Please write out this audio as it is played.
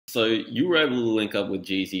So you were able to link up with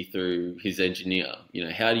Jeezy through his engineer.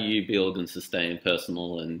 How do you build and sustain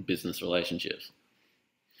personal and business relationships?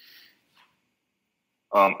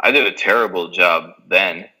 I did a terrible job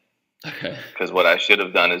then Okay. because what I should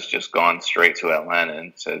have done is just gone straight to Atlanta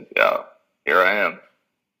and said, "Yeah, here I am."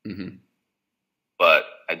 Hmm. But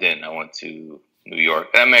I didn't. I went to New York.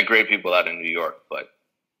 And I met great people out in New York, but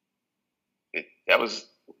that was,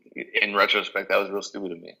 in retrospect, that was real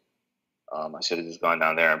stupid of me. I should have just gone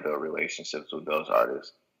down there and built relationships with those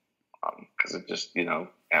artists. Because it just,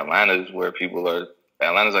 Atlanta is where people are.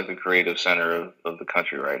 Atlanta's like the creative center of the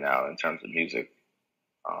country right now in terms of music.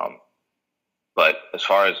 Um, but as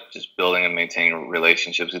far as just building and maintaining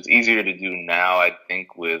relationships, it's easier to do now, I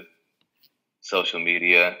think, with social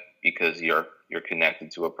media because you're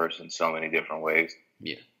connected to a person so many different ways.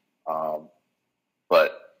 Yeah. Um,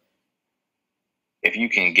 but if you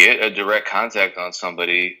can get a direct contact on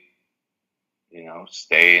somebody,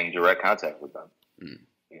 stay in direct contact with them. Mm.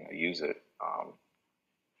 Use it.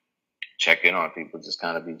 Check in on people. Just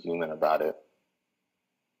kind of be human about it.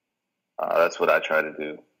 That's what I try to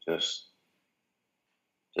do. Just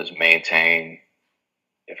maintain.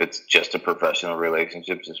 If it's just a professional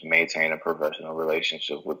relationship, just maintain a professional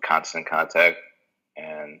relationship with constant contact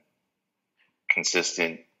and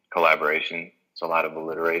consistent collaboration. It's a lot of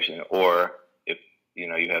alliteration. Or if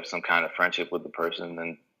you have some kind of friendship with the person,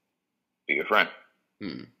 then be your friend.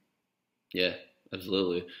 Mm. Yeah,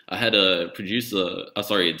 absolutely. I had a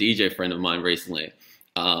DJ friend of mine recently,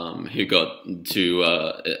 who got to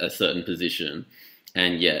a certain position,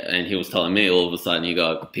 and yeah, and he was telling me all of a sudden he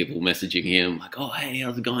got people messaging him like, "Oh, hey,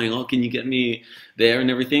 how's it going? Oh, can you get me there and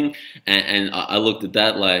everything?" And I looked at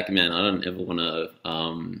that like, man, I don't ever want to,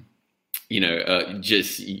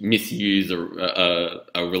 just misuse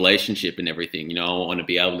a relationship and everything. I want to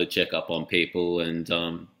be able to check up on people and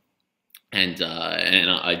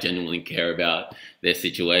I genuinely care about their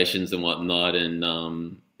situations and whatnot, and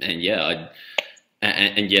yeah,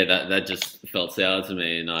 yeah, that just felt sour to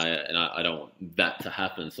me, and I don't want that to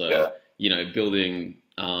happen. So Yeah. building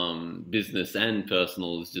business and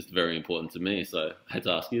personal is just very important to me. So I had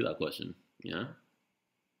to ask you that question. Yeah.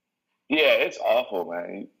 Yeah, it's awful,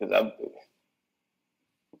 man. Because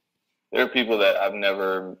there are people that I've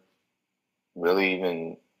never really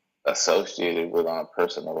even associated with on a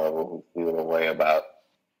personal level who feel a way about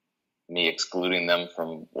me excluding them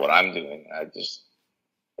from what I'm doing.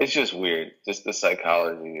 It's just weird. Just the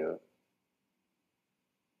psychology of,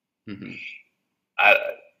 Hmm. I,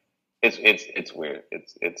 it's weird.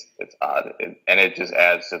 It's odd, and it just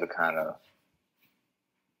adds to the kind of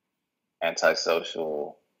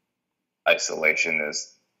antisocial,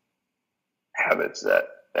 isolationist habits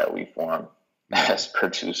that we form Yeah. as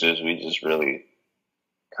producers. We just really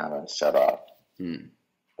kind of shut off Mm.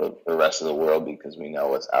 the rest of the world because we know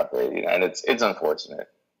what's out there, and it's unfortunate.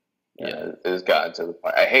 Yeah. It's gotten to the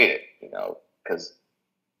point. I hate it, because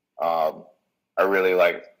um, I really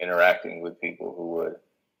like interacting with people who would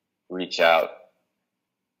reach out,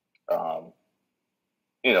 um,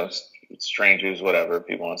 strangers, whatever,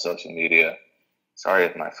 people on social media. Sorry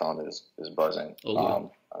if my phone is buzzing. All good.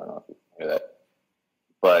 I don't know if you can hear that,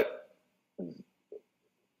 but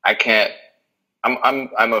I can't.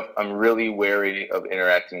 I'm really wary of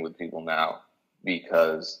interacting with people now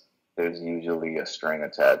because there's usually a string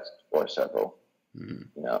attached or several. Mm.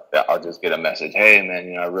 I'll just get a message. Hey,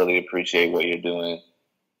 man, I really appreciate what you're doing.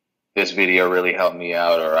 This video really helped me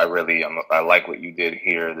out, or I like what you did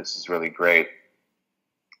here. This is really great.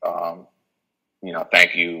 Um,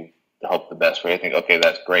 thank you. Hope the best for you. I think, okay,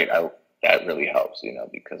 that's great. That really helps,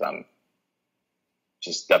 because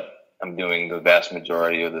just I'm doing the vast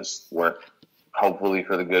majority of this work, hopefully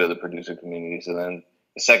for the good of the producer community. So then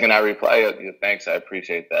the second I reply, thanks, I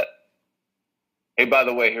appreciate that. Hey, by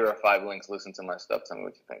the way, here are 5 links. Listen to my stuff. Tell me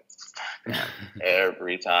what you think.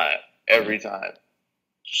 Every time, Yeah. every time.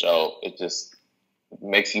 So it just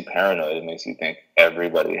makes you paranoid. It makes you think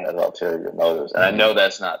everybody has ulterior motives, and I Hmm. know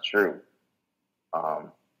that's not true.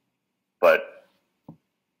 Um, but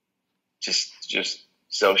just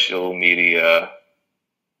social media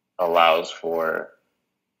allows for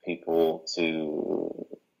people to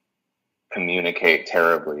communicate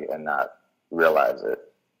terribly and not realize it.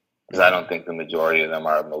 Because I don't think the majority of them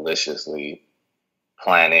are maliciously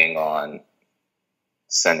planning on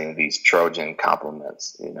sending these Trojan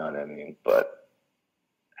compliments. You know what I mean? But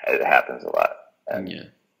it happens a lot, and Yeah.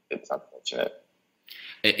 it's unfortunate.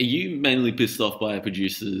 Are you mainly pissed off by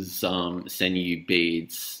producers sending you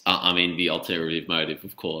beats? I mean, the alternative motive,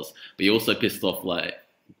 of course, but you're also pissed off like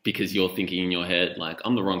because you're thinking in your head like,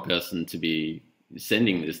 I'm the wrong person to be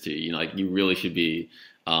sending this to. You know, like you really should be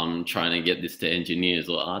trying to get this to engineers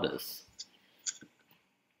or artists.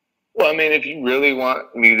 Well, I mean, if you really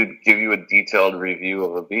want me to give you a detailed review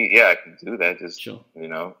of a beat, yeah, I can do that. Just Sure.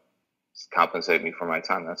 just compensate me for my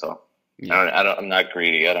time. That's all. Yeah. I'm not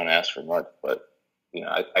greedy. I don't ask for much, but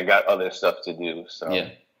I got other stuff to do. So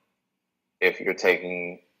Yeah. if you're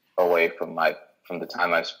taking away from the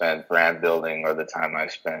time I spend brand building or the time I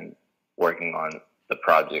spend working on the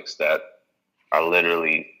projects that are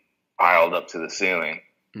literally piled up to the ceiling,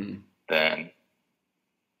 then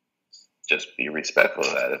just be respectful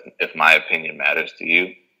of that. If my opinion matters to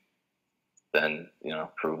you, then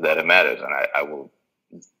prove that it matters, and I will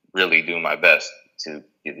really do my best to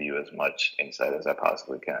give you as much insight as I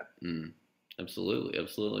possibly can. Absolutely,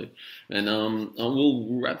 absolutely. And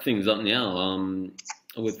we'll wrap things up now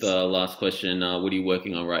with the last question. What are you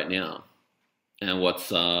working on right now, and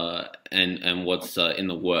what's what's in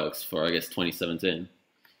the works for, I guess, 2017?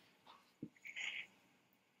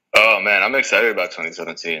 Oh man, I'm excited about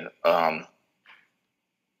 2017.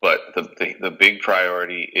 But the big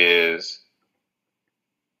priority is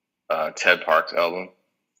Ted Park's album.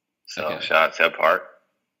 So Okay. shout out Ted Park.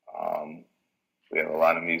 We have a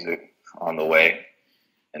lot of music on the way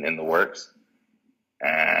and in the works.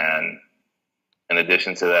 And in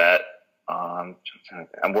addition to that, I'm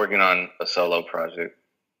working on a solo project,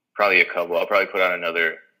 probably a couple. I'll probably put out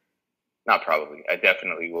another, not probably, I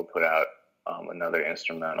definitely will put out another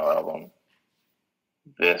instrumental album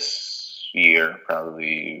this year,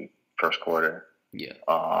 probably first quarter. Yeah.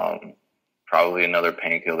 Probably another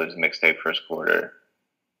Painkillers mixtape first quarter.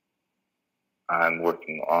 I'm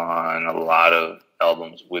working on a lot of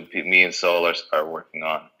albums with me and Soul are working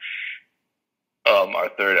on our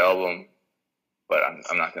third album, but I'm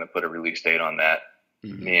not going to put a release date on that.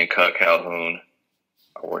 Me and Cut Calhoun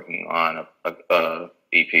are working on a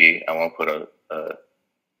EP. I won't put a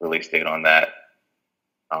release date on that.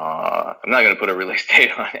 I'm not going to put a release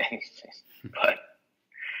date on anything,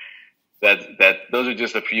 but those are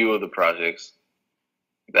just a few of the projects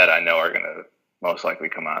that I know are going to most likely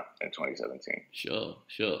come out in 2017. Sure.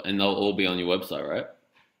 And they'll all be on your website, right?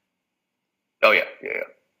 Oh yeah.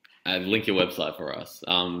 Link your website for us.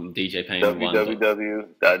 DJ Payne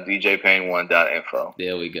www.djpayne1.info.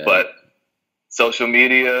 There we go. But social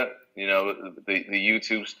media, the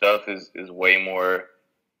YouTube stuff is way more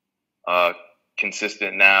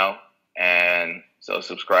consistent now, and so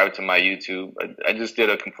subscribe to my YouTube. I just did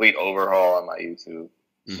a complete overhaul on my YouTube,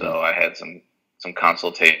 so I had some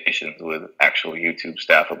consultations with actual YouTube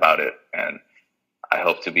staff about it, and I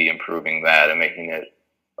hope to be improving that and making it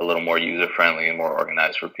a little more user friendly and more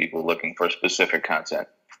organized for people looking for specific content.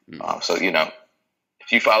 So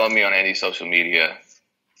if you follow me on any social media,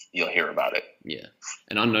 you'll hear about it. Yeah,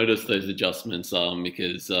 and I noticed those adjustments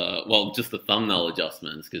because just the thumbnail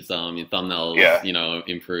adjustments, because your thumbnails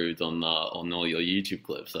improved on all your YouTube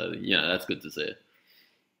clips. So yeah, that's good to see.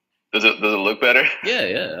 Does it look better?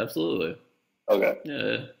 Yeah, absolutely. Okay.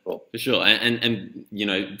 Yeah, cool. For sure. And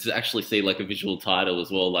to actually see like a visual title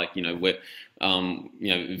as well, like we're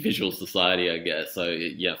Visual Society, I guess. So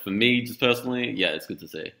yeah, for me just personally, yeah, it's good to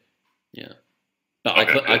see. Yeah. But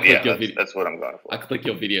okay, I click your that's what I'm going for. I click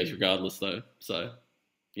your videos regardless, though. So,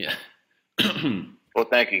 yeah. Well,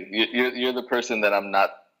 thank you. You're the person that I'm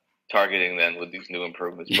not targeting then with these new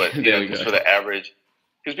improvements. But just for the average,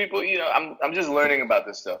 because people, I'm just learning about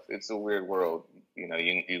this stuff. It's a weird world. You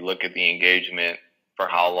look at the engagement for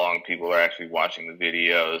how long people are actually watching the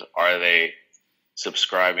videos. Are they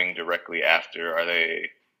subscribing directly after? Are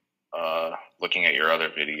they looking at your other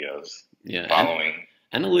videos? Yeah. Following.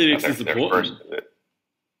 Analytics is important.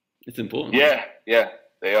 It's important. Yeah,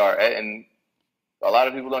 they are. And a lot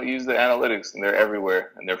of people don't use the analytics, and they're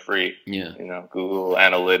everywhere, and they're free. Yeah. Google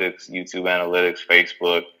Analytics, YouTube Analytics,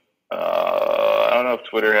 Facebook. I don't know if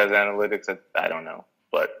Twitter has analytics. I don't know,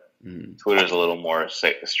 but Twitter's a little more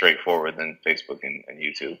straightforward than Facebook and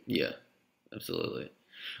YouTube. Yeah, absolutely.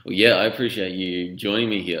 Well, yeah, I appreciate you joining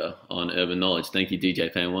me here on Urban Knowledge. Thank you,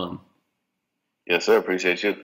 DJ Payne 1. Yes, sir. Appreciate you.